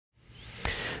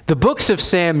The books of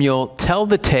Samuel tell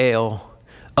the tale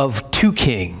of two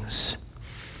kings.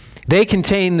 They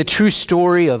contain the true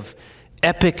story of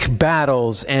epic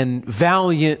battles and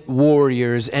valiant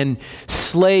warriors and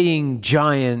slaying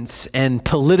giants and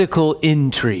political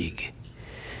intrigue.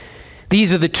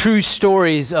 These are the true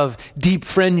stories of deep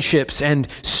friendships and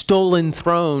stolen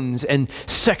thrones and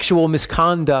sexual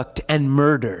misconduct and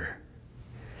murder.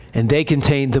 And they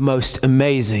contain the most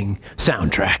amazing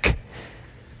soundtrack.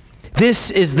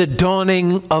 This is the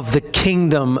dawning of the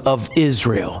kingdom of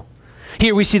Israel.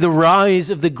 Here we see the rise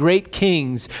of the great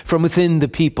kings from within the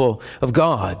people of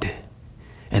God.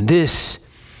 And this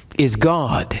is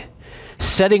God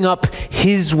setting up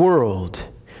his world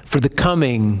for the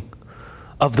coming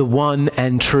of the one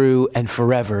and true and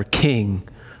forever King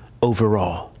over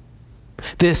all.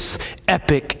 This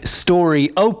epic story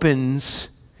opens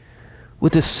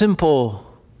with a simple,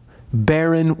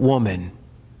 barren woman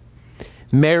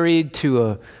married to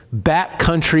a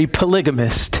backcountry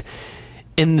polygamist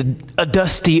in a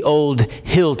dusty old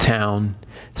hill town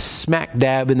smack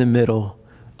dab in the middle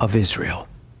of Israel.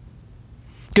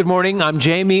 Good morning, I'm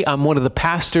Jamie. I'm one of the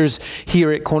pastors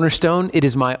here at Cornerstone. It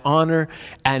is my honor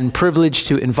and privilege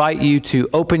to invite you to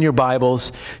open your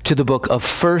Bibles to the book of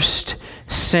 1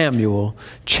 Samuel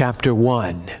chapter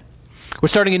 1. We're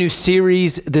starting a new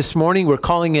series this morning. We're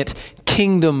calling it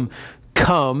Kingdom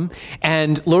Come,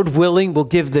 and Lord willing, we'll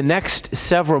give the next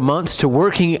several months to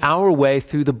working our way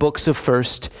through the books of 1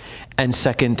 and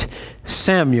 2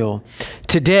 Samuel.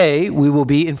 Today, we will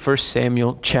be in 1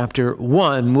 Samuel chapter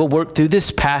 1. We'll work through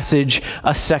this passage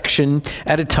a section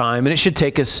at a time, and it should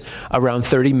take us around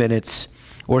 30 minutes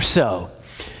or so.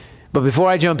 But before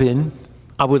I jump in,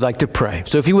 I would like to pray.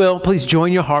 So if you will, please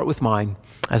join your heart with mine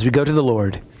as we go to the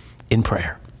Lord in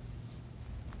prayer.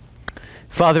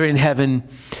 Father in heaven,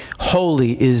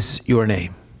 holy is your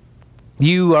name.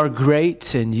 You are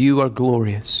great and you are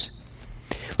glorious.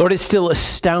 Lord, it still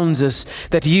astounds us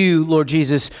that you, Lord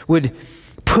Jesus, would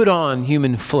put on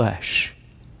human flesh,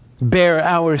 bear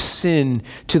our sin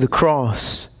to the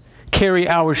cross, carry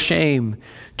our shame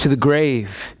to the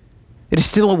grave. It is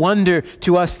still a wonder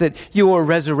to us that your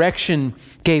resurrection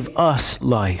gave us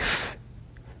life.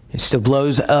 It still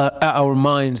blows our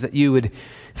minds that you would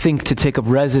think to take up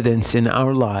residence in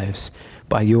our lives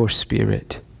by your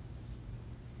Spirit.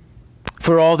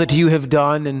 For all that you have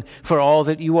done and for all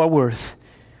that you are worth,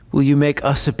 will you make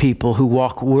us a people who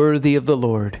walk worthy of the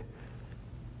Lord?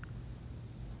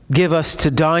 Give us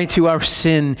to die to our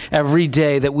sin every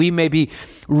day that we may be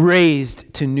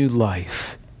raised to new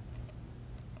life.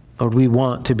 Lord, we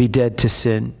want to be dead to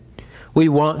sin. We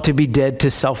want to be dead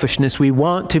to selfishness. We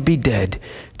want to be dead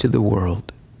to the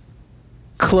world.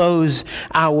 Close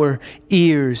our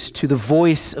ears to the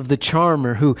voice of the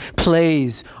charmer who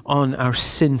plays on our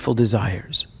sinful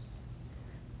desires.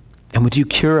 And would you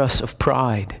cure us of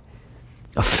pride,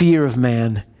 a fear of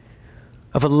man,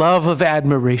 of a love of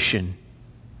admiration?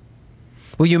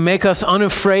 Will you make us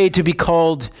unafraid to be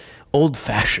called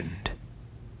old-fashioned?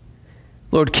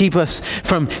 Lord, keep us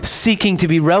from seeking to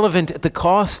be relevant at the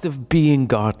cost of being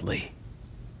godly.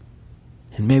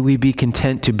 And may we be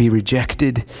content to be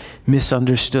rejected,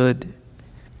 misunderstood,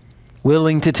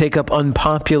 willing to take up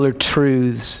unpopular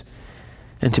truths,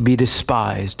 and to be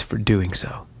despised for doing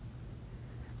so.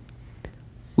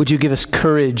 Would you give us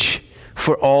courage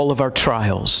for all of our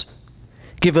trials?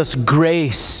 Give us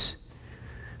grace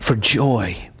for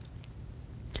joy.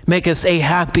 Make us a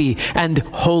happy and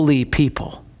holy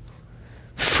people.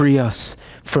 Free us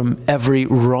from every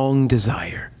wrong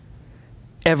desire,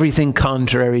 everything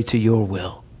contrary to your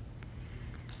will.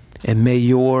 And may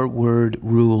your word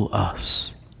rule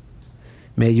us.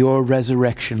 May your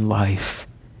resurrection life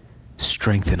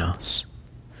strengthen us.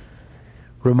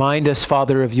 Remind us,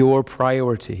 Father, of your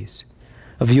priorities,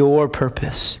 of your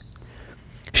purpose.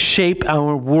 Shape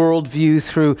our worldview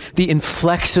through the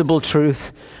inflexible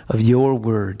truth of your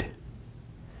word.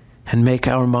 And make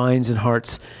our minds and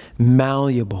hearts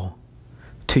malleable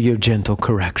to your gentle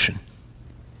correction.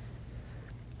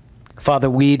 Father,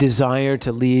 we desire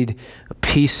to lead a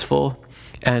peaceful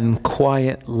and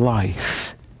quiet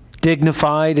life,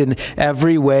 dignified in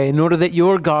every way, in order that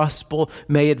your gospel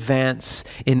may advance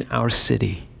in our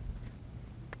city.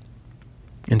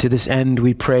 And to this end,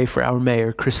 we pray for our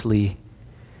mayor, Chris Lee.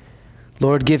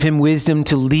 Lord, give him wisdom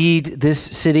to lead this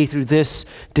city through this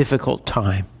difficult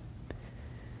time.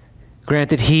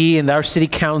 Grant that he and our city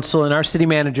council and our city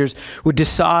managers would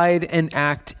decide and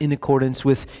act in accordance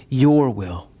with your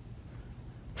will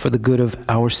for the good of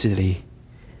our city,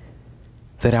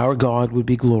 that our God would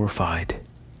be glorified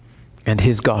and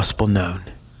his gospel known.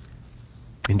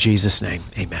 In Jesus' name,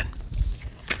 amen.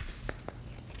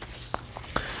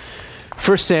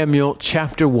 1 Samuel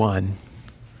chapter 1.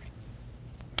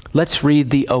 Let's read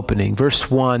the opening, verse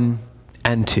 1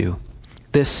 and 2.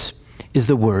 This is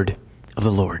the word of the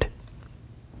Lord.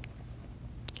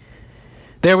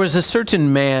 There was a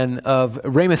certain man of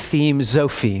Ramathaim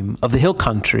Zophim of the hill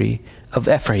country of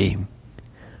Ephraim,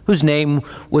 whose name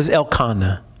was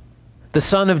Elkanah, the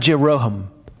son of Jeroham,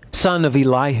 son of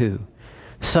Elihu,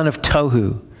 son of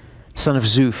Tohu, son of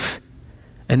Zuph,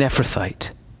 an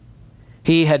Ephrathite.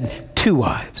 He had 2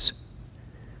 wives.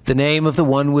 The name of the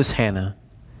one was Hannah,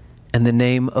 and the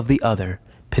name of the other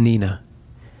Peninnah.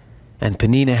 And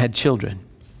Peninnah had children,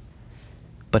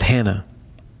 but Hannah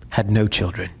had no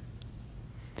children.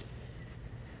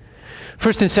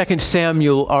 1 and 2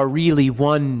 Samuel are really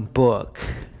one book.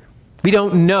 We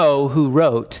don't know who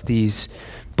wrote these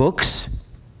books.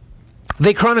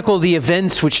 They chronicle the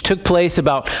events which took place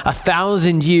about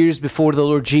 1,000 years before the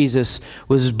Lord Jesus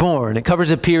was born. It covers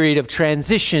a period of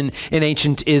transition in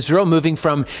ancient Israel, moving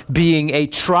from being a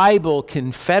tribal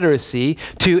confederacy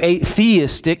to a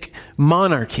theistic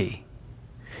monarchy.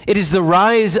 It is the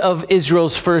rise of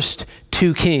Israel's first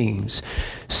 2 kings,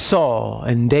 Saul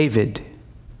and David.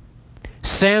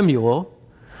 Samuel,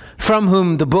 from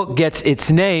whom the book gets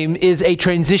its name, is a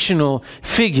transitional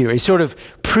figure, a sort of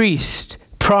priest,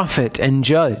 prophet, and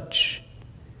judge.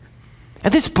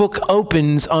 And this book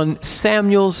opens on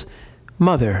Samuel's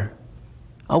mother,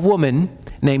 a woman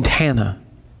named Hannah.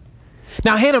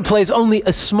 Now, Hannah plays only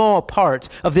a small part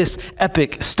of this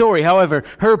epic story. However,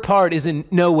 her part is in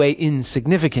no way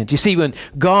insignificant. You see, when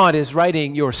God is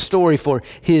writing your story for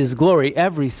His glory,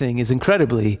 everything is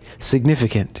incredibly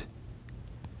significant.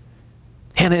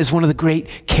 Hannah is one of the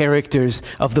great characters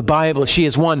of the Bible. She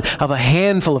is one of a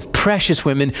handful of precious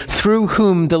women through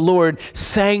whom the Lord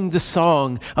sang the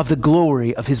song of the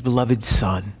glory of His beloved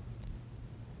Son.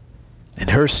 And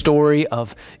her story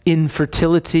of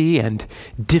infertility and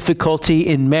difficulty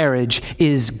in marriage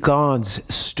is God's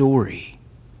story.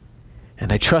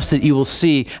 And I trust that you will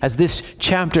see as this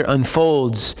chapter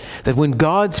unfolds that when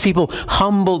God's people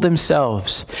humble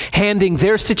themselves, handing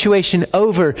their situation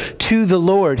over to the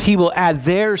Lord, He will add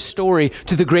their story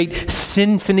to the great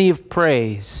symphony of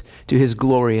praise to His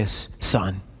glorious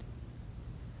Son.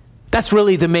 That's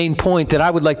really the main point that I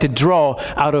would like to draw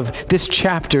out of this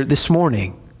chapter this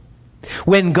morning.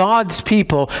 When God's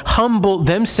people humble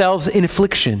themselves in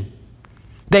affliction,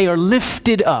 they are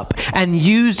lifted up and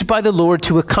used by the Lord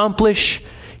to accomplish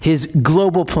His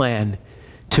global plan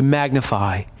to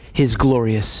magnify His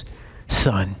glorious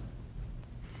Son.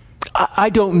 I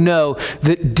don't know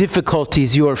the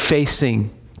difficulties you are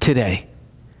facing today.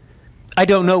 I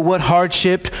don't know what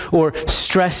hardship or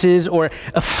stresses or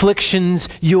afflictions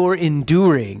you're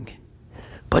enduring.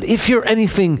 But if you're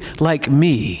anything like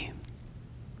me,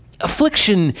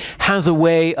 affliction has a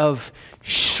way of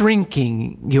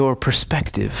shrinking your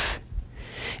perspective.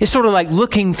 It's sort of like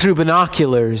looking through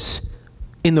binoculars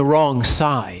in the wrong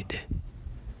side.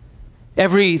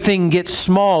 Everything gets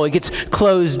small, it gets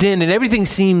closed in, and everything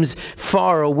seems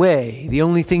far away. The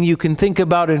only thing you can think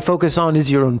about and focus on is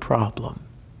your own problem.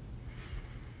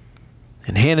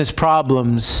 And Hannah's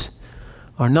problems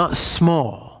are not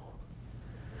small.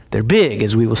 They're big,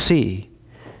 as we will see.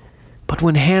 But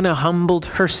when Hannah humbled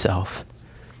herself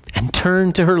and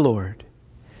turned to her Lord,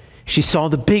 she saw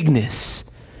the bigness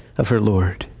of her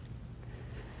Lord.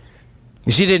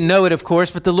 She didn't know it, of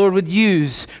course, but the Lord would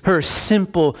use her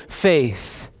simple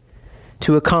faith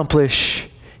to accomplish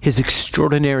His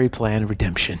extraordinary plan of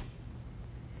redemption.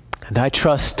 And I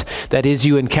trust that as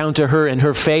you encounter her and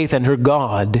her faith and her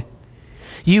God,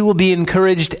 you will be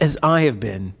encouraged as I have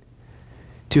been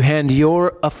to hand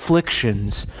your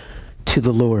afflictions to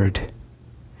the Lord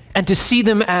and to see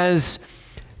them as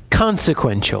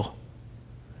consequential,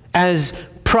 as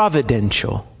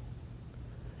providential,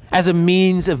 as a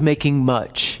means of making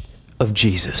much of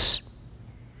Jesus.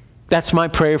 That's my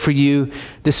prayer for you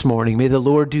this morning. May the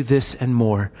Lord do this and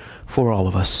more for all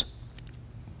of us.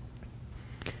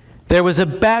 There was a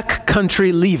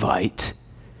backcountry Levite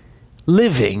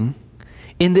living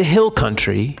in the hill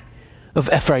country of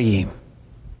Ephraim.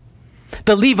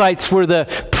 The Levites were the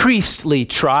priestly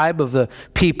tribe of the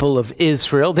people of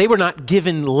Israel. They were not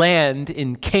given land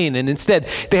in Canaan. Instead,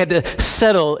 they had to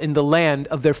settle in the land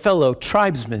of their fellow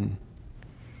tribesmen.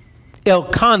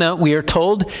 Elkanah, we are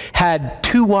told, had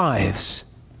 2 wives.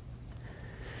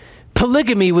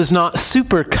 Polygamy was not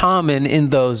super common in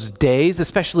those days,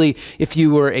 especially if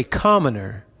you were a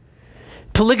commoner.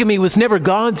 Polygamy was never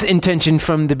God's intention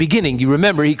from the beginning. You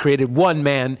remember, He created one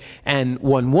man and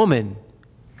one woman.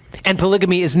 And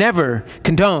polygamy is never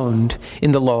condoned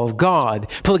in the law of God.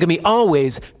 Polygamy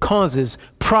always causes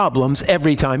problems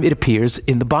every time it appears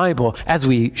in the Bible, as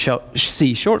we shall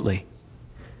see shortly.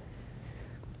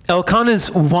 Elkanah's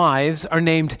wives are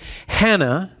named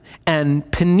Hannah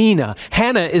and Peninnah.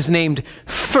 Hannah is named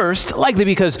first, likely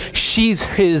because she's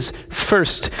his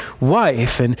first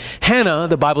wife. And Hannah,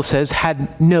 the Bible says,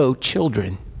 had no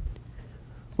children,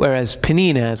 whereas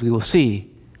Peninnah, as we will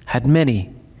see, had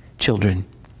many children.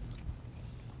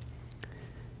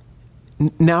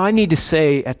 Now, I need to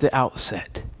say at the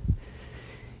outset,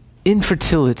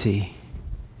 infertility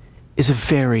is a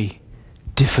very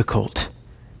difficult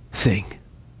thing.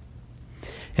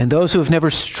 And those who have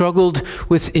never struggled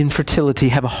with infertility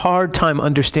have a hard time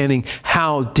understanding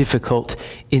how difficult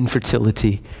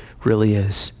infertility really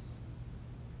is.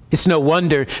 It's no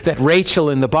wonder that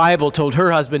Rachel in the Bible told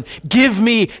her husband, "Give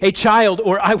me a child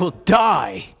or I will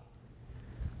die."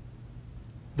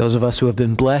 Those of us who have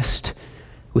been blessed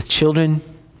with children,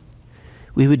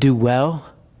 we would do well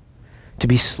to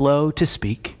be slow to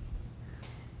speak,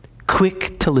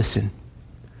 quick to listen,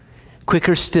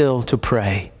 quicker still to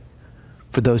pray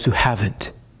for those who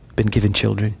haven't been given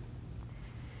children.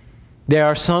 There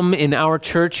are some in our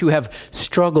church who have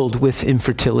struggled with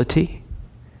infertility,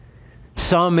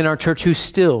 some in our church who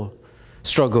still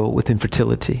struggle with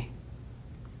infertility.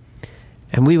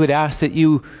 And we would ask that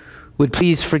you would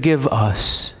please forgive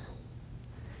us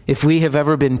if we have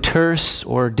ever been terse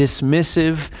or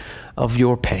dismissive of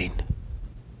your pain.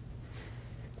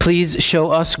 Please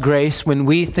show us grace when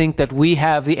we think that we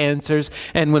have the answers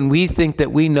and when we think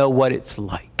that we know what it's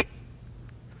like.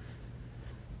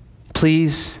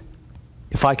 Please,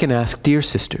 if I can ask, dear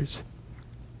sisters,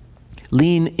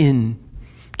 lean in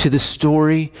to the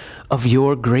story of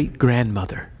your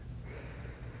great-grandmother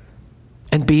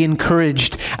and be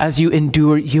encouraged as you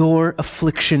endure your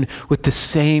affliction with the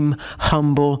same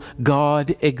humble,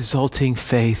 God-exalting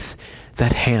faith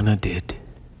that Hannah did.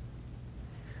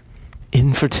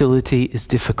 Infertility is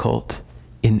difficult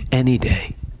in any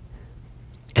day,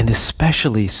 and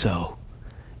especially so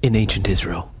in ancient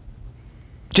Israel.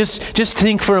 Just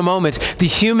think for a moment. The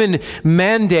human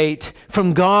mandate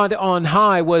from God on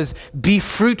high was be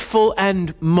fruitful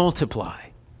and multiply.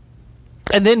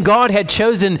 And then God had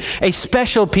chosen a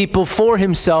special people for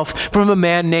himself from a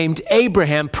man named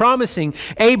Abraham, promising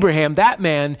Abraham, that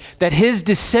man, that his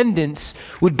descendants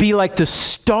would be like the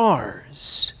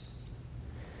stars.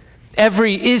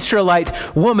 Every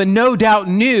Israelite woman no doubt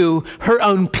knew her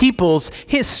own people's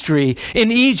history.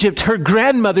 In Egypt, her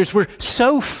grandmothers were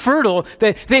so fertile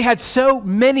that they had so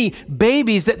many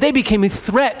babies that they became a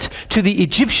threat to the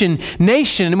Egyptian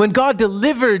nation. And when God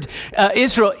delivered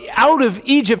Israel out of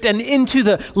Egypt and into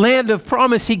the land of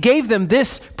promise, he gave them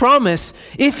this promise: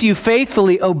 if you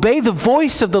faithfully obey the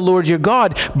voice of the Lord your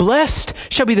God, blessed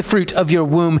shall be the fruit of your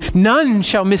womb. None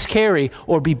shall miscarry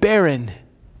or be barren.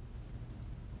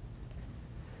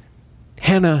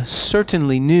 Hannah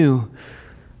certainly knew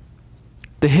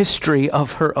the history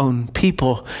of her own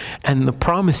people and the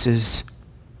promises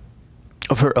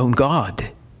of her own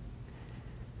God.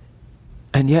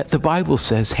 And yet the Bible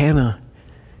says Hannah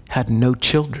had no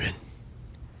children.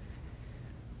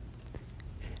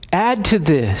 Add to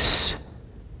this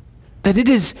that it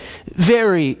is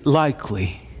very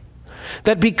likely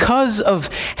that because of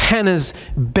Hannah's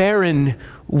barren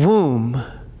womb,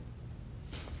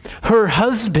 her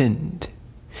husband,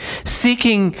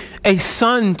 seeking a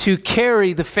son to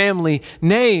carry the family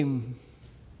name,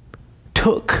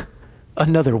 took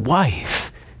another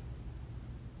wife.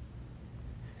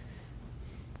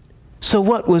 So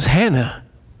what was Hannah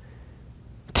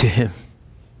to him?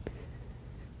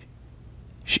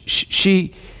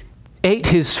 She ate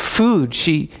his food.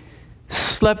 She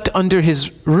slept under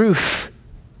his roof.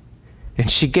 And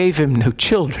she gave him no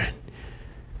children.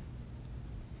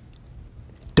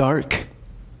 Dark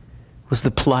was the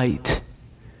plight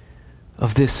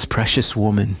of this precious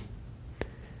woman,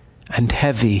 and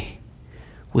heavy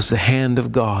was the hand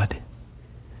of God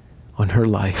on her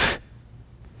life.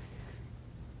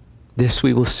 This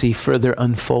we will see further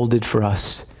unfolded for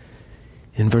us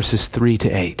in verses 3 to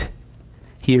 8.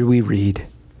 Here we read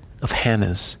of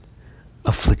Hannah's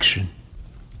affliction.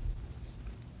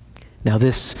 Now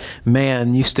this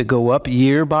man used to go up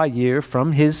year by year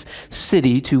from his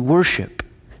city to worship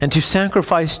and to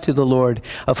sacrifice to the Lord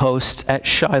of hosts at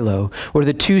Shiloh, where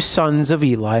the two sons of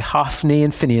Eli, Hophni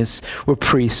and Phinehas, were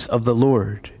priests of the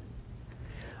Lord.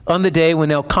 On the day when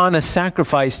Elkanah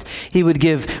sacrificed, he would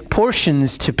give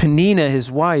portions to Peninnah his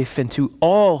wife and to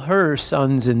all her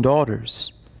sons and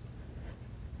daughters.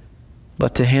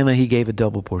 But to Hannah he gave a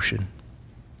double portion,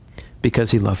 because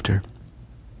he loved her.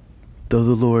 though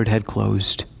the Lord had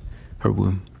closed her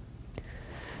womb.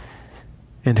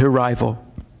 And her rival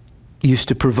used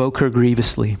to provoke her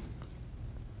grievously,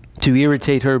 to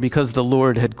irritate her because the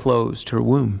Lord had closed her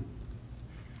womb.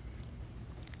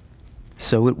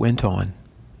 So it went on,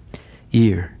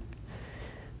 year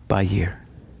by year.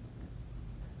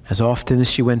 As often as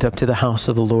she went up to the house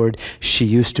of the Lord, she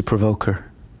used to provoke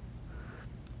her.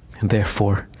 And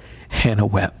therefore Hannah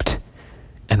wept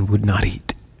and would not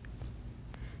eat.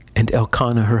 And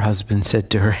Elkanah, her husband, said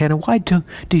to her, Hannah, why do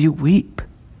you weep?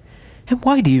 And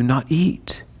why do you not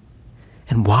eat?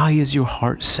 And why is your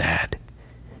heart sad?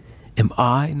 Am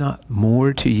I not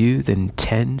more to you than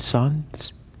 10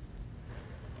 sons?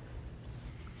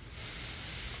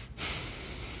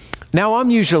 Now, I'm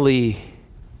usually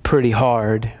pretty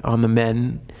hard on the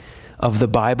men of the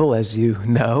Bible, as you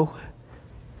know.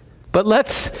 But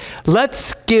let's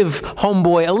give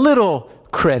homeboy a little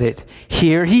credit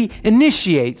here. He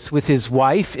initiates with his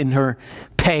wife in her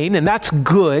pain, and that's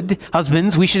good.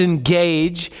 Husbands, we should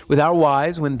engage with our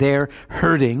wives when they're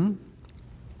hurting.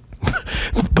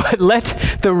 But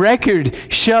let the record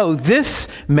show this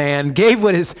man gave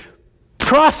what is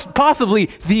possibly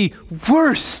the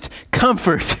worst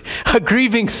comfort a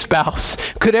grieving spouse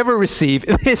could ever receive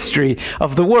in the history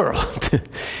of the world.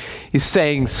 He's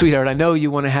saying, sweetheart, I know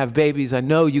you want to have babies. I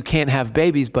know you can't have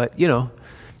babies, but,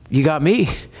 you got me.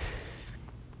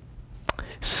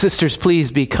 Sisters,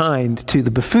 please be kind to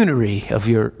the buffoonery of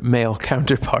your male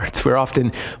counterparts. We're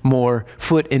often more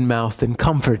foot in mouth than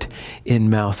comfort in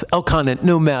mouth. Elkanah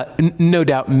no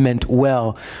doubt meant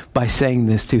well by saying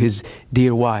this to his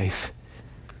dear wife.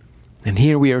 And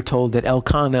here we are told that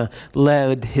Elkanah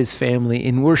led his family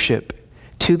in worship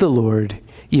to the Lord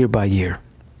year by year.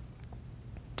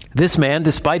 This man,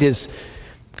 despite his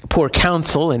poor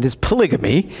counsel and his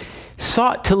polygamy,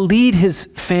 sought to lead his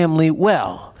family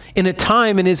well in a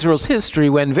time in Israel's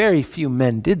history when very few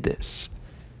men did this.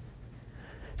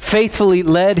 Faithfully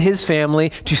led his family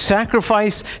to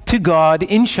sacrifice to God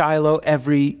in Shiloh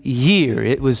every year.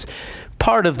 It was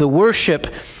part of the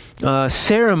worship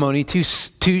ceremony to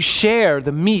share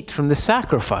the meat from the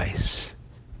sacrifice.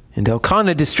 And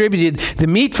Elkanah distributed the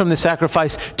meat from the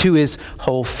sacrifice to his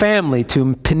whole family,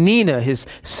 to Peninnah, his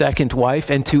second wife,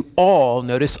 and to all,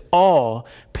 notice all,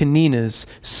 Peninnah's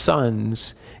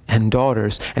sons and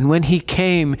daughters. And when he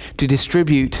came to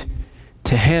distribute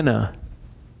to Hannah,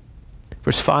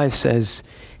 verse 5 says,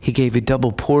 he gave a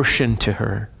double portion to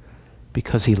her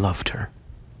because he loved her.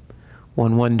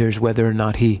 One wonders whether or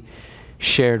not he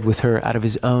shared with her out of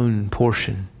his own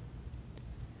portion.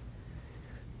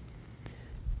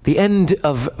 The end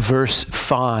of verse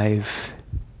 5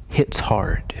 hits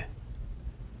hard.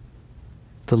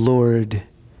 The Lord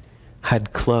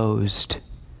had closed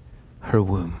her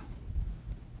womb.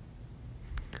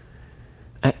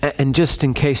 And just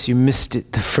in case you missed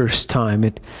it the first time,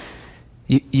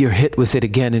 you're hit with it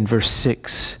again in verse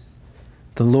 6.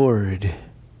 The Lord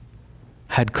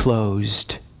had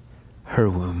closed her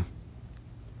womb.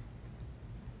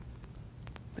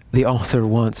 The author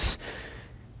wants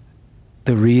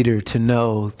the reader to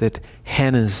know that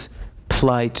Hannah's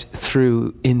plight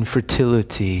through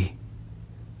infertility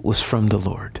was from the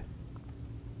Lord.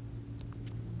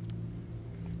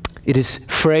 It is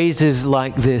phrases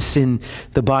like this in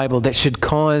the Bible that should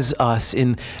cause us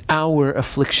in our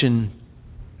affliction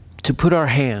to put our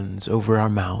hands over our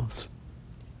mouths.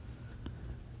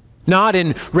 Not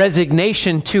in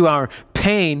resignation to our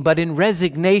pain, but in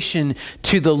resignation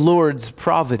to the Lord's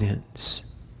providence.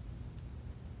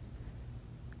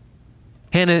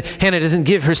 Hannah doesn't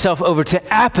give herself over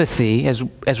to apathy,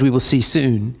 as we will see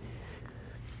soon.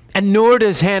 And nor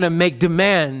does Hannah make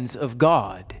demands of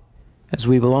God, as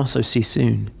we will also see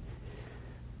soon.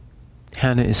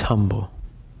 Hannah is humble.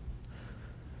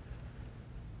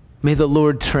 May the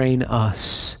Lord train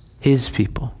us, his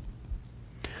people,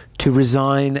 to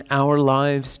resign our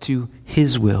lives to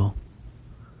his will,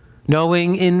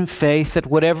 knowing in faith that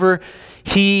whatever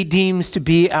he deems to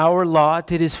be our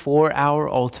lot, it is for our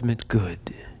ultimate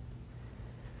good.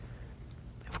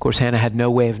 Of course, Hannah had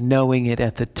no way of knowing it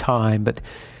at the time, but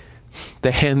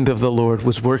the hand of the Lord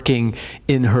was working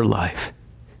in her life,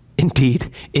 indeed,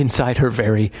 inside her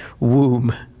very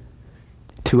womb,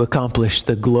 to accomplish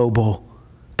the global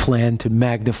plan to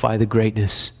magnify the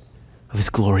greatness of his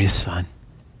glorious Son.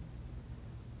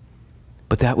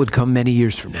 But that would come many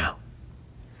years from now.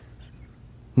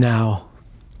 Now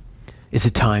is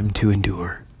a time to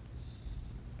endure.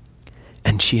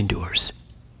 And she endures.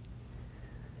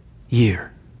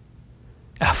 Year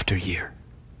after year.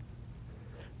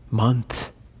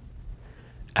 Month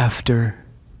after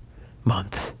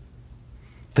month.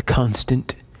 The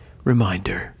constant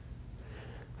reminder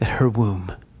that her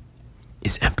womb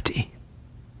is empty.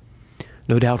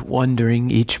 No doubt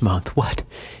wondering each month, what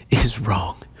is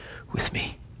wrong with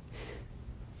me?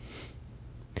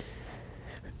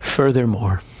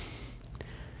 Furthermore,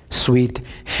 sweet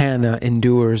Hannah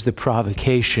endures the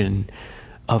provocation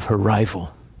of her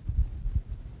rival,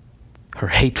 her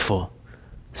hateful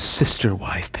sister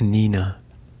wife, Peninnah.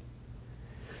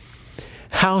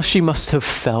 How she must have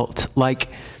felt like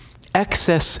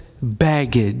excess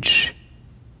baggage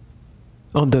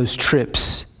on those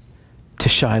trips to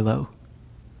Shiloh.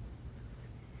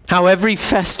 How every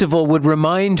festival would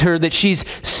remind her that she's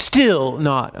still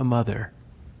not a mother.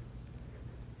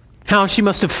 How she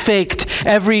must have faked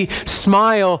every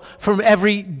smile from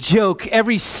every joke,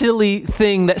 every silly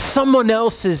thing that someone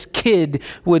else's kid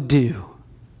would do.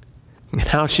 And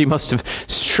how she must have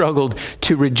struggled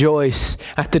to rejoice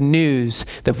at the news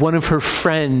that one of her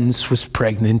friends was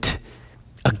pregnant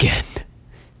again.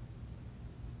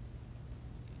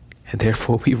 And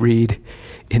therefore we read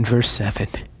in verse 7,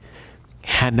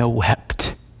 Hannah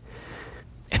wept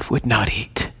and would not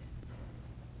eat.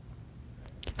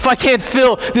 If I can't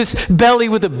fill this belly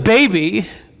with a baby,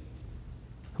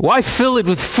 why fill it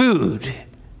with food?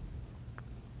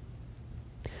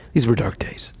 These were dark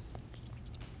days.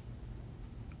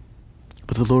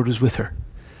 But the Lord was with her,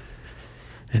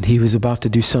 and he was about to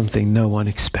do something no one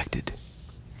expected.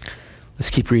 Let's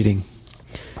keep reading.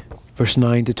 Verse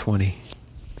 9 to 20.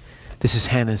 This is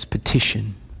Hannah's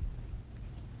petition.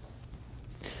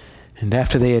 And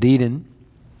after they had eaten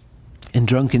and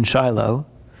drunk in Shiloh,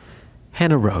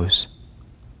 Hannah rose.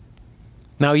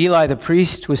 Now Eli the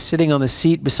priest was sitting on the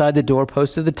seat beside the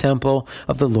doorpost of the temple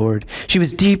of the Lord. She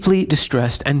was deeply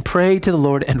distressed and prayed to the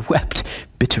Lord and wept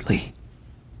bitterly.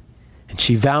 And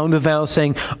she vowed a vow,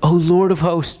 saying, O Lord of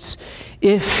hosts,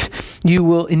 if you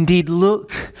will indeed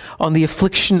look on the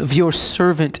affliction of your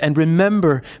servant and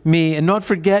remember me and not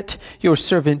forget your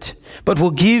servant, but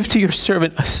will give to your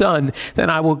servant a son, then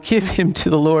I will give him to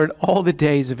the Lord all the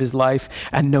days of his life,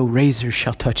 and no razor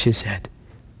shall touch his head.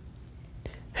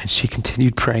 And she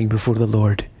continued praying before the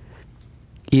Lord.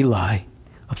 Eli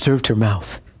observed her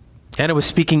mouth. Hannah was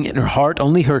speaking in her heart,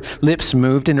 only her lips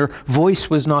moved, and her voice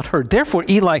was not heard. Therefore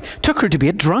Eli took her to be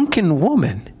a drunken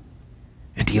woman.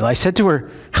 And Eli said to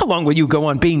her, How long will you go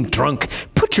on being drunk?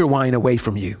 Put your wine away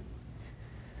from you.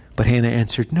 But Hannah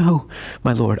answered, No,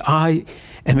 my Lord, I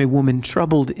am a woman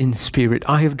troubled in spirit.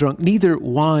 I have drunk neither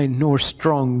wine nor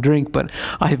strong drink, but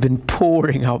I have been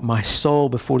pouring out my soul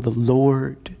before the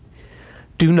Lord.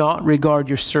 Do not regard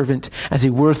your servant as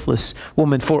a worthless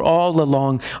woman, for all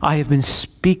along I have been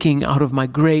speaking out of my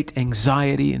great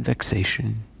anxiety and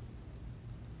vexation.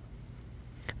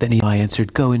 Then Eli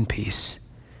answered, Go in peace,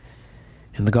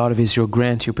 and the God of Israel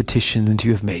grant your petition that you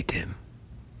have made to him.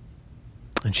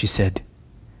 And she said,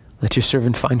 Let your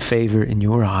servant find favor in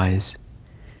your eyes.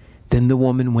 Then the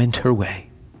woman went her way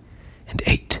and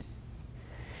ate,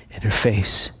 and her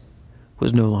face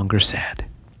was no longer sad.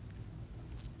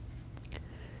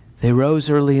 They rose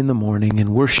early in the morning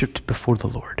and worshipped before the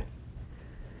Lord.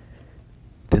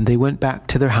 Then they went back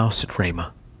to their house at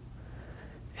Ramah,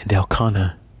 and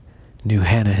Elkanah knew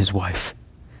Hannah his wife,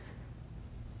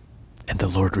 and the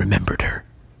Lord remembered her.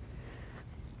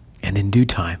 And in due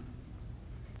time,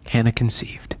 Hannah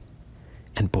conceived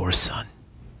and bore a son,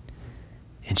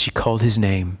 and she called his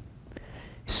name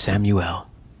Samuel,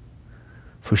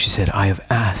 for she said, I have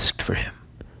asked for him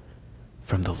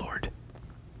from the Lord.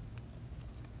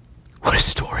 What a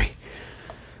story.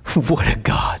 What a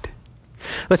God.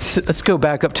 Let's go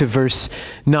back up to verse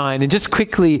 9 and just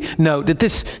quickly note that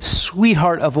this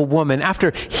sweetheart of a woman,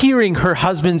 after hearing her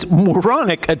husband's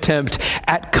moronic attempt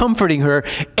at comforting her,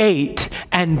 ate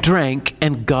and drank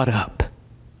and got up.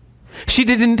 She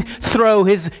didn't throw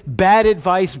his bad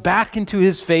advice back into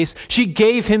his face. She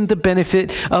gave him the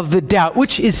benefit of the doubt,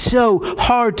 which is so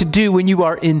hard to do when you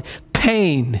are in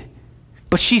pain.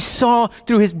 But she saw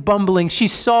through his bumbling, she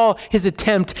saw his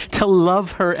attempt to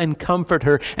love her and comfort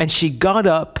her, and she got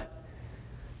up.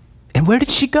 And where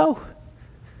did she go?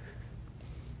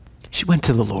 She went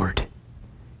to the Lord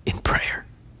in prayer.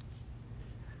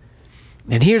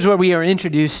 And here's where we are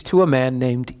introduced to a man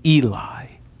named Eli.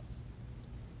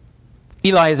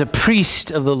 Eli is a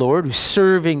priest of the Lord who's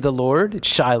serving the Lord at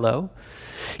Shiloh.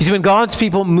 You see, when God's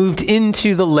people moved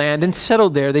into the land and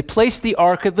settled there, they placed the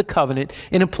Ark of the Covenant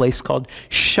in a place called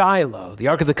Shiloh. The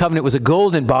Ark of the Covenant was a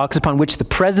golden box upon which the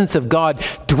presence of God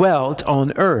dwelt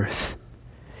on earth.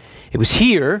 It was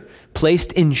here,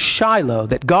 placed in Shiloh,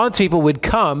 that God's people would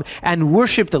come and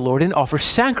worship the Lord and offer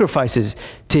sacrifices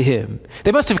to him.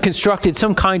 They must have constructed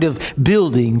some kind of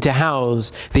building to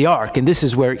house the ark, and this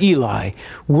is where Eli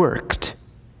worked.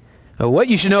 What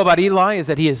you should know about Eli is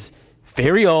that he is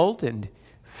very old and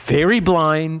very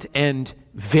blind and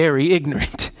very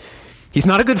ignorant. He's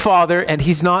not a good father, and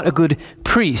he's not a good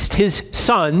priest. His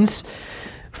sons,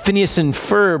 Phineas and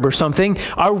Ferb or something,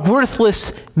 are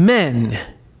worthless men.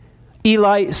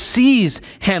 Eli sees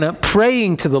Hannah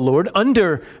praying to the Lord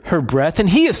under her breath, and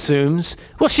he assumes,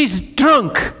 well, she's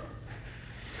drunk.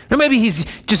 Or maybe he's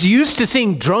just used to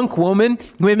seeing drunk women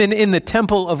in the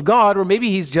temple of God, or maybe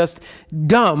he's just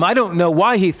dumb. I don't know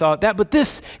why he thought that, but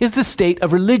this is the state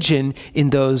of religion in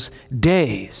those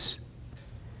days.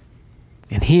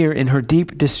 And here, in her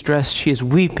deep distress, she is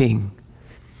weeping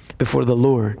before the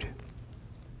Lord.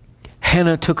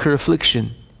 Hannah took her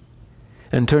affliction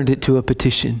and turned it to a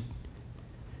petition.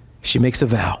 She makes a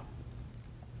vow.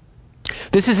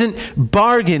 This isn't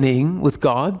bargaining with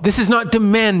God. This is not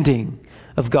demanding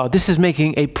of God. This is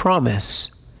making a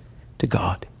promise to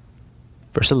God.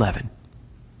 Verse 11.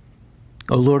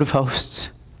 O Lord of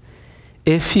hosts,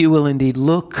 if you will indeed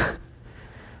look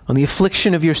on the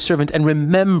affliction of your servant and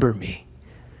remember me,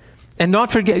 and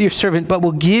not forget your servant, but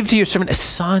will give to your servant a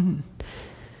son,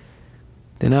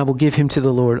 then I will give him to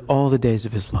the Lord all the days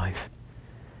of his life,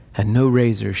 and no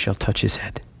razor shall touch his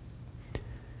head.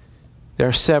 There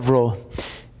are several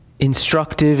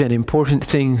instructive and important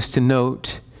things to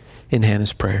note in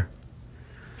Hannah's prayer.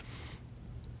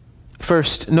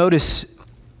 First, notice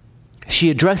she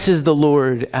addresses the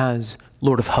Lord as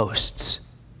Lord of hosts.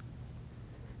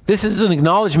 This is an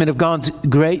acknowledgement of God's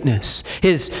greatness,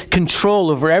 his control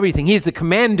over everything. He is the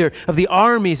commander of the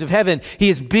armies of heaven. He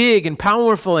is big and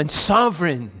powerful and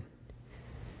sovereign.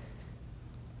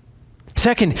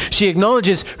 Second, she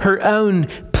acknowledges her own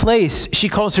place. She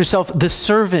calls herself the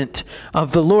servant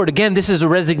of the Lord. Again, this is a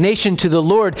resignation to the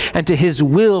Lord and to his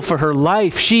will for her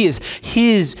life. She is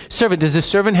his servant. Does the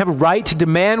servant have a right to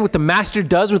demand what the master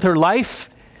does with her life?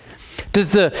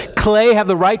 Does the clay have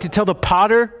the right to tell the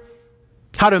potter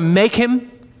how to make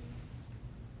him?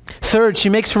 Third, she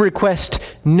makes her request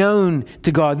known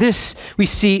to God. This, we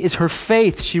see, is her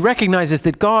faith. She recognizes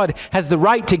that God has the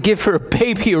right to give her a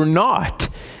baby or not.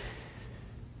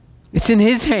 It's in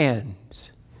his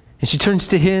hands. And she turns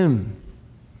to him.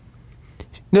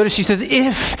 Notice she says,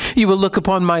 if you will look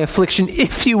upon my affliction,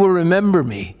 if you will remember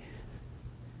me.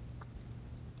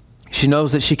 She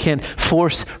knows that she can't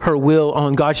force her will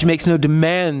on God. She makes no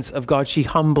demands of God. She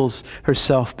humbles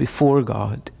herself before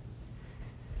God.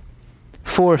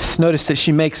 Fourth, notice that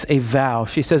she makes a vow.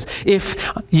 She says, if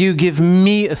you give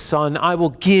me a son, I will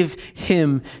give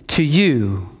him to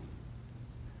you.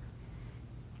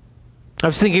 I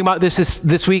was thinking about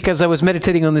this week as I was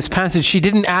meditating on this passage. She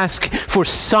didn't ask for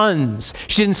sons.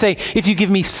 She didn't say, if you give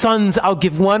me sons, I'll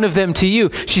give one of them to you.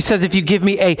 She says, if you give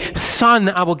me a son,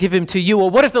 I will give him to you.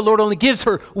 Well, what if the Lord only gives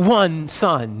her one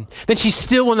son? Then she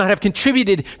still will not have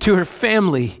contributed to her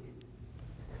family.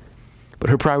 But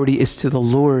her priority is to the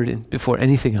Lord before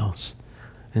anything else.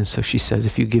 And so she says,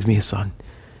 if you give me a son,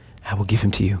 I will give him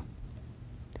to you.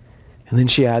 And then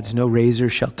she adds, no razor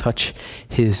shall touch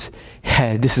his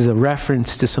head. This is a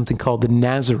reference to something called the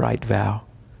Nazirite vow.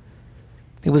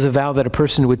 It was a vow that a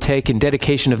person would take in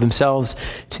dedication of themselves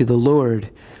to the Lord.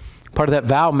 Part of that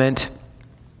vow meant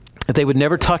that they would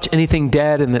never touch anything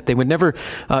dead, and that they would never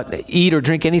eat or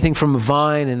drink anything from a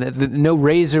vine, and that no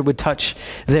razor would touch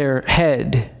their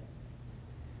head.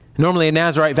 Normally a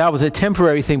Nazirite vow was a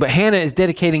temporary thing, but Hannah is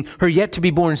dedicating her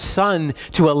yet-to-be-born son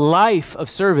to a life of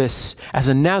service as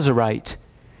a Nazirite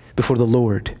before the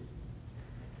Lord.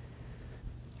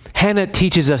 Hannah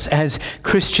teaches us as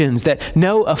Christians that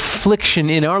no affliction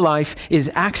in our life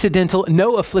is accidental,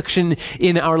 no affliction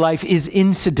in our life is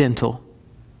incidental.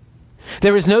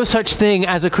 There is no such thing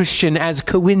as a Christian as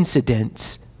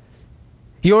coincidence.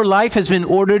 Your life has been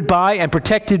ordered by and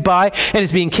protected by and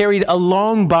is being carried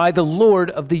along by the Lord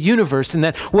of the universe, and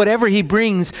that whatever he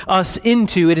brings us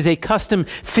into, it is a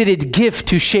custom-fitted gift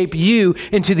to shape you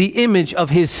into the image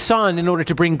of his Son in order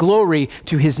to bring glory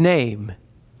to his name.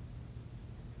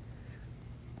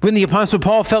 When the Apostle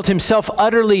Paul felt himself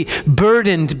utterly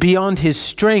burdened beyond his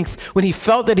strength, when he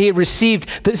felt that he had received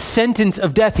the sentence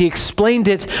of death, he explained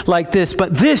it like this: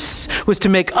 but this was to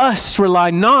make us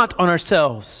rely not on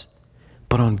ourselves,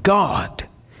 but on God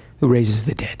who raises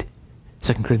the dead.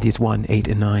 2 Corinthians 1, 8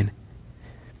 and 9.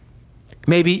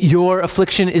 Maybe your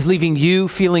affliction is leaving you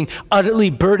feeling utterly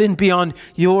burdened beyond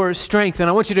your strength. And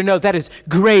I want you to know that is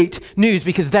great news,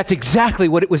 because that's exactly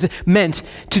what it was meant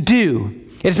to do.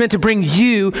 It is meant to bring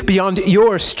you beyond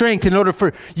your strength in order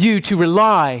for you to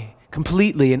rely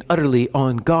completely and utterly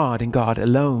on God and God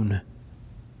alone.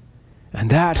 And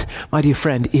that, my dear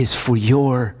friend, is for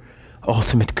your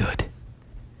ultimate good.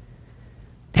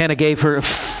 Hannah gave her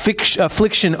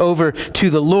affliction over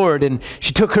to the Lord, and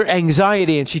she took her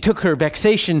anxiety and she took her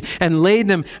vexation and laid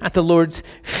them at the Lord's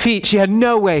feet. She had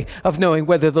no way of knowing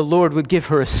whether the Lord would give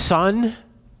her a son.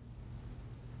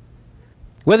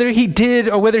 Whether he did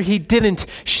or whether he didn't,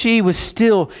 she was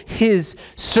still his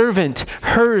servant.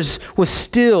 Hers was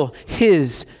still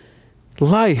his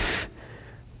life.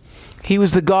 He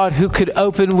was the God who could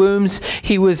open wombs.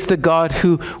 He was the God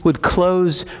who would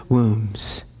close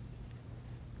wombs.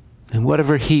 And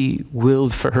whatever he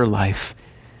willed for her life,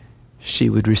 she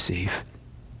would receive.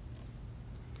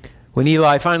 When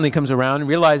Eli finally comes around and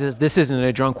realizes this isn't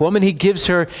a drunk woman, he gives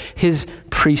her his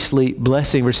priestly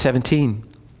blessing. Verse 17.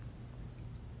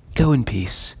 Go in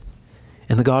peace,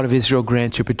 and the God of Israel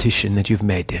grant your petition that you've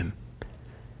made to him.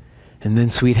 And then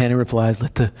sweet Hannah replies,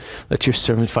 let your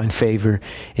servant find favor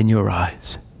in your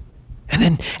eyes.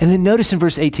 And then notice in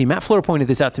verse 18, Matt Flora pointed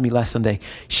this out to me last Sunday.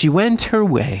 She went her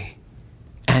way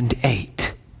and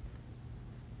ate,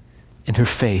 and her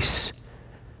face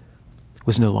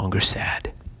was no longer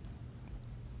sad.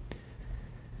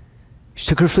 She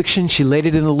took her affliction, she laid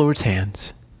it in the Lord's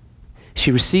hands.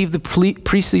 She received the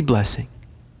priestly blessing.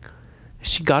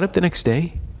 She got up the next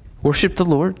day, worshiped the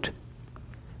Lord,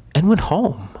 and went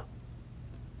home.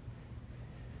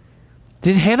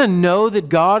 Did Hannah know that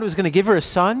God was going to give her a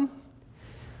son?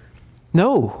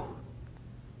 No.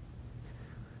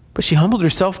 But she humbled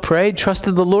herself, prayed,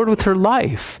 trusted the Lord with her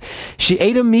life. She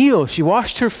ate a meal. She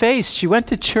washed her face. She went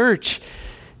to church.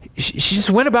 She just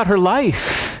went about her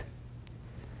life.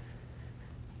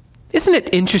 Isn't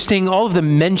it interesting, all of the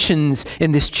mentions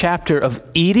in this chapter of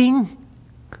eating?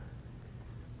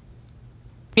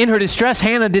 In her distress,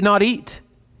 Hannah did not eat.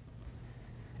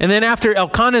 And then after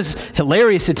Elkanah's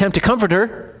hilarious attempt to comfort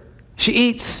her, she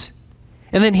eats.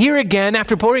 And then here again,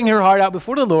 after pouring her heart out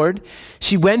before the Lord,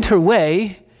 she went her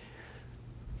way.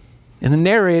 And the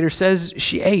narrator says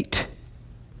she ate.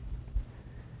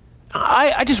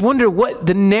 I just wonder what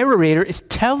the narrator is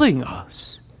telling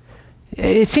us.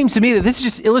 It seems to me that this is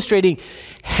just illustrating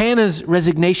Hannah's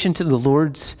resignation to the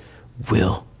Lord's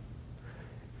will.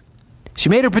 She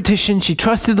made her petition, she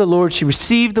trusted the Lord, she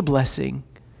received the blessing.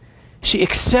 She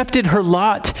accepted her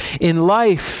lot in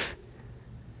life.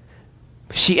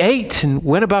 She ate and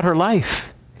went about her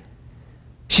life.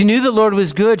 She knew the Lord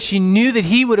was good. She knew that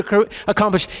he would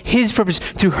accomplish his purpose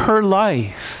through her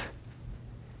life.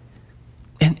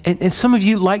 And some of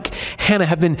you, like Hannah,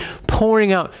 have been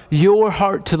pouring out your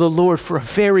heart to the Lord for a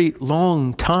very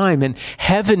long time, and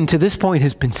heaven to this point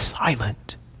has been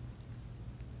silent.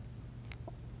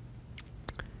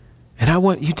 And I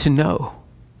want you to know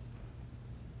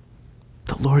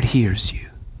the Lord hears you.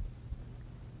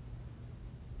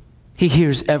 He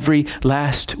hears every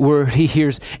last word. He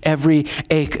hears every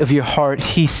ache of your heart.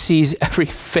 He sees every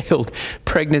failed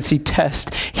pregnancy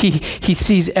test. He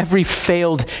sees every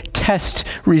failed test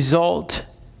result.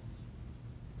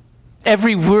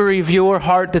 Every worry of your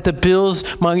heart that the bills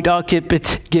might not get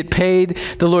paid.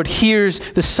 The Lord hears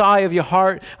the sigh of your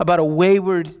heart about a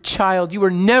wayward child. You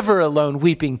are never alone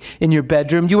weeping in your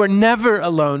bedroom. You are never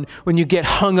alone when you get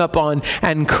hung up on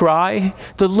and cry.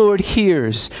 The Lord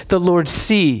hears, the Lord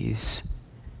sees,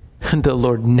 and the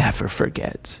Lord never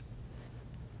forgets.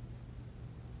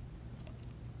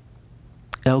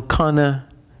 Elkanah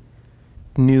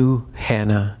knew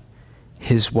Hannah,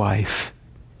 his wife,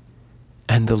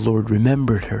 and the Lord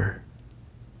remembered her.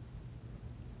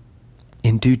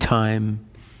 In due time,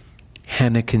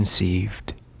 Hannah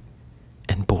conceived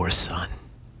and bore a son.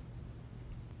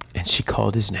 And she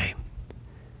called his name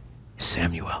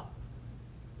Samuel.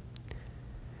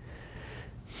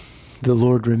 The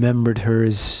Lord remembered her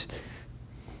is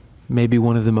maybe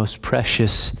one of the most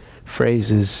precious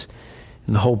phrases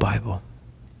in the whole Bible.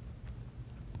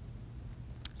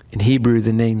 In Hebrew,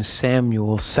 the name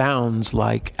Samuel sounds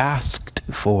like asked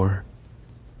for.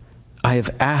 I have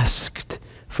asked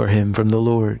for him from the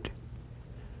Lord.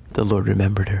 The Lord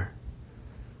remembered her.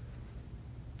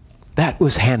 That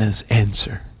was Hannah's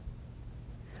answer.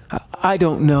 I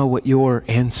don't know what your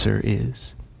answer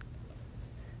is.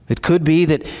 It could be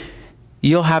that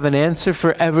you'll have an answer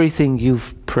for everything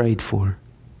you've prayed for.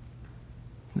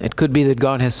 It could be that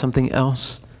God has something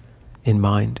else in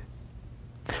mind.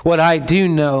 What I do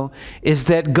know is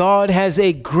that God has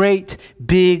a great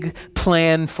big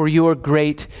plan for your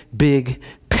great big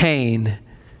pain.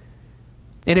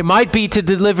 And it might be to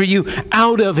deliver you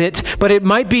out of it, but it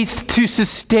might be to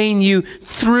sustain you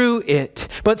through it.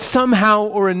 But somehow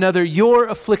or another, your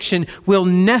affliction will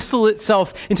nestle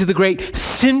itself into the great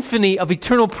symphony of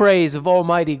eternal praise of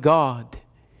Almighty God.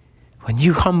 When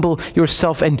you humble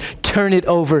yourself and turn it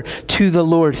over to the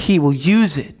Lord, He will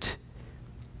use it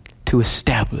to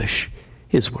establish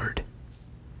his word.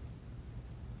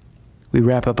 We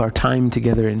wrap up our time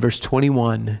together in verse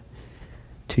 21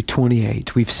 to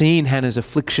 28. We've seen Hannah's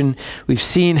affliction, we've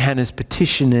seen Hannah's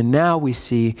petition, and now we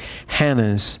see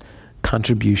Hannah's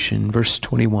contribution. Verse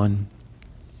 21.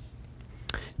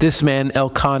 This man,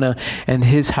 Elkanah, and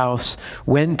his house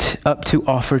went up to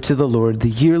offer to the Lord the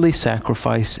yearly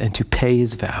sacrifice and to pay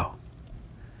his vow.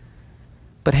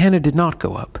 But Hannah did not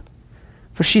go up,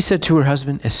 for she said to her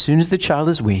husband, as soon as the child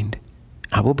is weaned,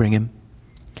 I will bring him,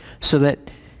 so that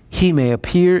he may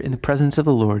appear in the presence of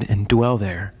the Lord and dwell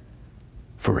there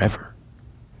forever.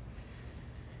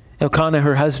 Elkanah,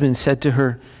 her husband, said to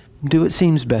her, do what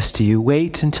seems best to you.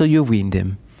 Wait until you have weaned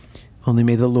him. Only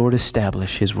may the Lord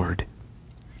establish his word.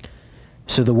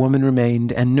 So the woman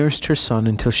remained and nursed her son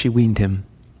until she weaned him.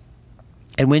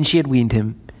 And when she had weaned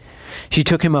him, she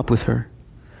took him up with her,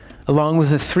 along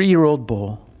with a 3-year-old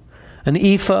bull, an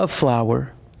ephah of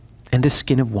flour, and a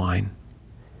skin of wine.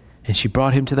 And she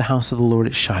brought him to the house of the Lord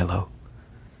at Shiloh,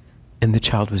 and the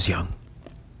child was young.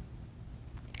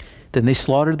 Then they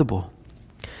slaughtered the bull,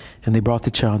 and they brought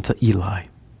the child to Eli.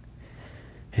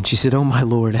 And she said, "Oh, my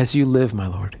Lord, as you live, my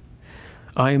Lord,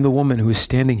 I am the woman who is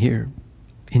standing here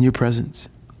in your presence,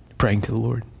 praying to the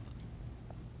Lord.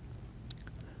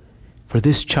 For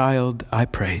this child I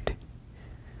prayed,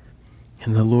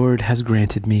 and the Lord has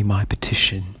granted me my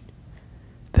petition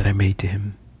that I made to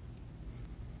him.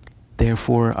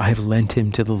 Therefore I have lent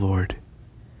him to the Lord.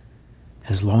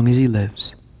 As long as he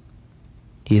lives,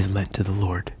 he is lent to the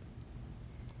Lord."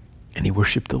 And he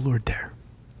worshiped the Lord there.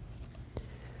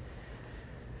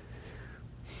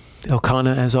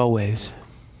 Elkanah, as always,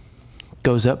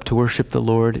 goes up to worship the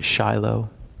Lord at Shiloh.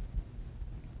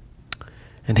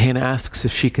 And Hannah asks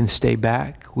if she can stay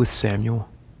back with Samuel.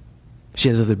 She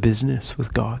has other business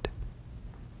with God.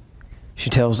 She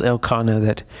tells Elkanah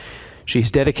that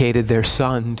she's dedicated their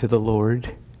son to the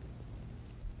Lord.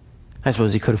 I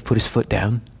suppose he could have put his foot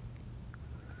down.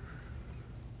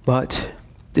 But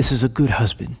this is a good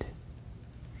husband.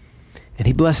 And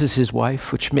he blesses his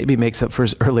wife, which maybe makes up for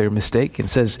his earlier mistake, and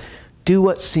says, do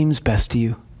what seems best to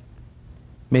you.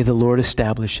 May the Lord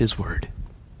establish his word.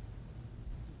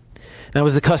 Now, it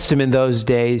was the custom in those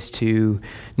days to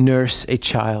nurse a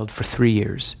child for 3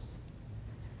 years.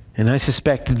 And I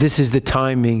suspect this is the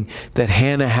timing that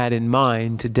Hannah had in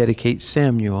mind to dedicate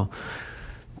Samuel.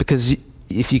 Because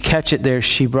if you catch it there,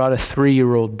 she brought a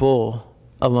 3-year-old bull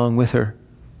along with her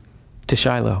to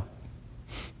Shiloh.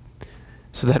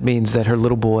 So that means that her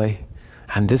little boy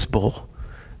and this bull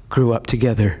grew up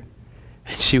together,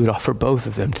 and she would offer both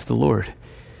of them to the Lord.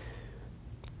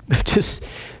 Just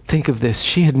think of this.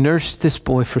 She had nursed this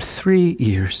boy for 3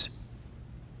 years.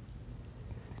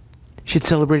 She had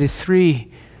celebrated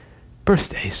 3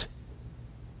 birthdays.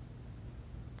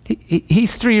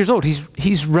 He's 3 years old.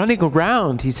 He's running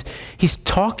around. He's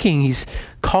talking. He's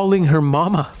calling her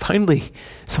mama. Finally,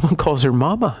 someone calls her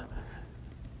mama.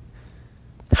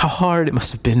 How hard it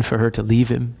must have been for her to leave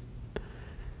him.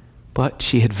 But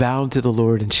she had vowed to the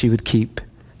Lord, and she would keep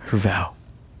her vow.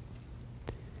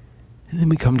 And then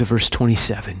we come to verse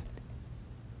 27.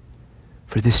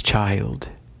 For this child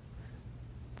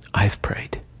I've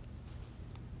prayed.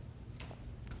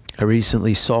 I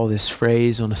recently saw this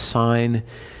phrase on a sign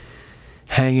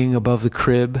hanging above the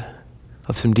crib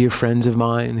of some dear friends of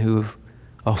mine who have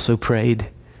also prayed,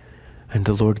 and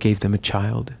the Lord gave them a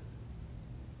child.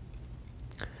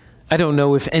 I don't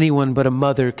know if anyone but a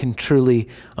mother can truly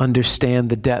understand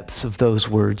the depths of those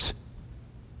words.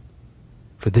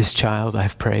 For this child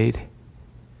I've prayed.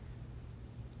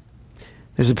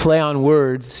 There's a play on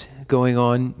words going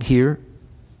on here.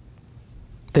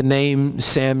 The name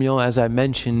Samuel, as I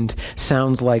mentioned,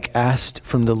 sounds like asked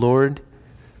from the Lord,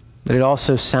 but it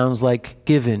also sounds like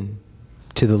given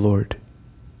to the Lord.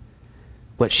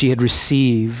 What she had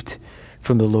received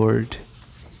from the Lord,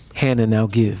 Hannah now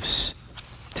gives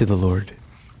to the Lord.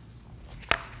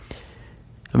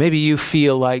 Maybe you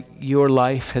feel like your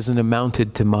life hasn't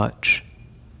amounted to much.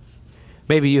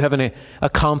 Maybe you haven't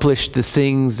accomplished the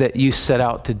things that you set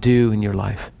out to do in your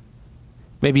life.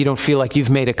 Maybe you don't feel like you've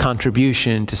made a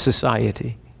contribution to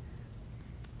society.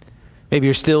 Maybe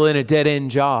you're still in a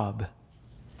dead-end job.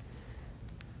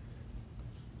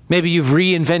 Maybe you've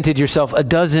reinvented yourself a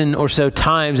dozen or so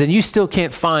times and you still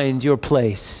can't find your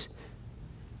place.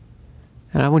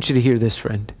 And I want you to hear this,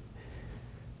 friend.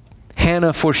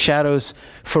 Hannah foreshadows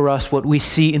for us what we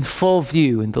see in full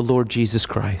view in the Lord Jesus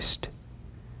Christ.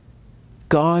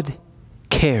 God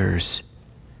cares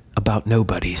about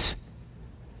nobodies.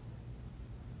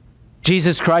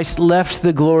 Jesus Christ left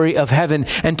the glory of heaven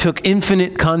and took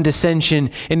infinite condescension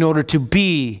in order to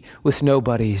be with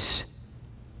nobodies.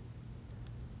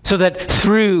 so that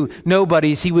through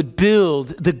nobodies he would build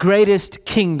the greatest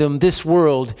kingdom this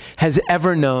world has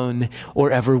ever known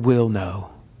or ever will know.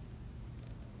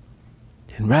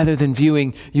 And rather than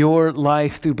viewing your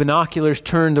life through binoculars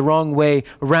turned the wrong way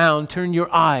around, turn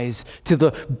your eyes to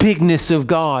the bigness of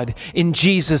God in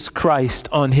Jesus Christ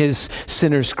on his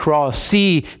sinner's cross.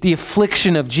 See the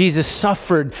affliction of Jesus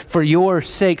suffered for your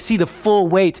sake. See the full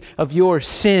weight of your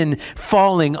sin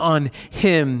falling on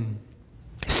him.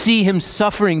 See him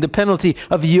suffering the penalty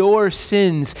of your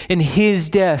sins in his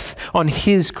death on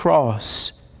his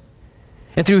cross.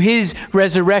 And through his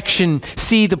resurrection,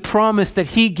 see the promise that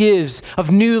he gives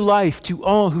of new life to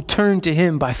all who turn to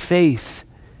him by faith.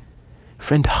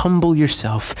 Friend, humble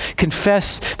yourself.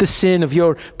 Confess the sin of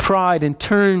your pride and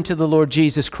turn to the Lord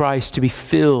Jesus Christ to be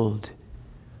filled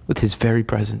with his very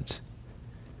presence.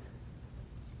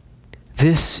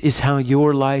 This is how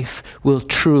your life will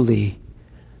truly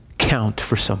count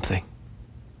for something.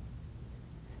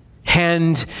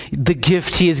 Hand the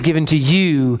gift he has given to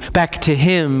you back to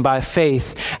him by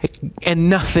faith, and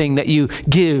nothing that you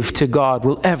give to God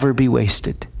will ever be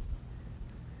wasted.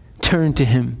 Turn to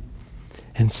him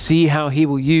and see how he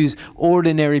will use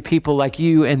ordinary people like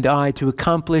you and I to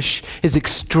accomplish his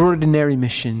extraordinary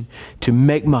mission to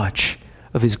make much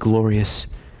of his glorious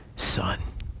Son.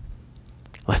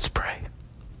 Let's pray.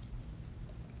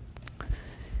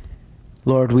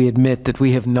 Lord, we admit that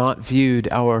we have not viewed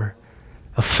our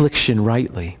affliction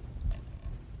rightly.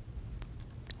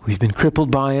 We've been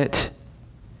crippled by it.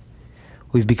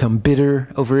 We've become bitter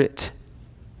over it.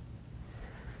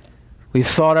 We've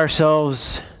thought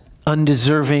ourselves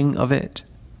undeserving of it.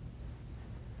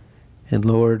 And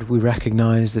Lord, we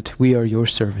recognize that we are your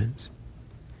servants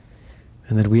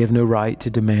and that we have no right to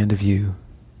demand of you.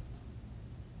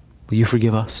 Will you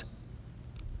forgive us?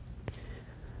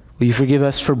 Will you forgive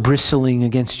us for bristling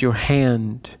against your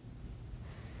hand,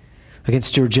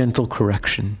 against your gentle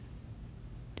correction?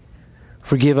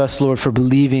 Forgive us, Lord, for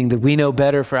believing that we know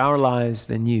better for our lives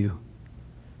than you.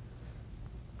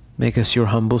 Make us your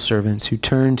humble servants who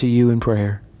turn to you in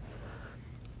prayer,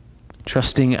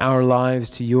 trusting our lives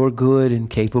to your good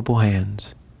and capable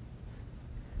hands.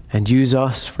 And use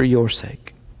us for your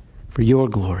sake, for your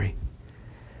glory,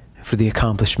 and for the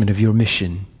accomplishment of your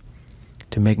mission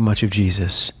to make much of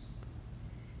Jesus.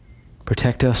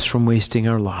 Protect us from wasting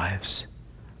our lives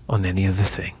on any other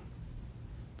thing.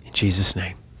 In Jesus'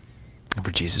 name, and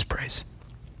for Jesus' praise.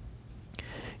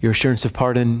 Your assurance of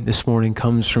pardon this morning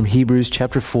comes from Hebrews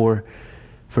chapter 4,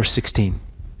 verse 16.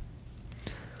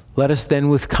 Let us then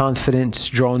with confidence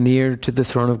draw near to the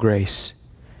throne of grace,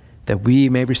 that we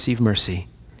may receive mercy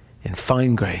and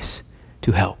find grace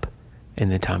to help in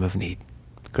the time of need.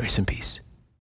 Grace and peace.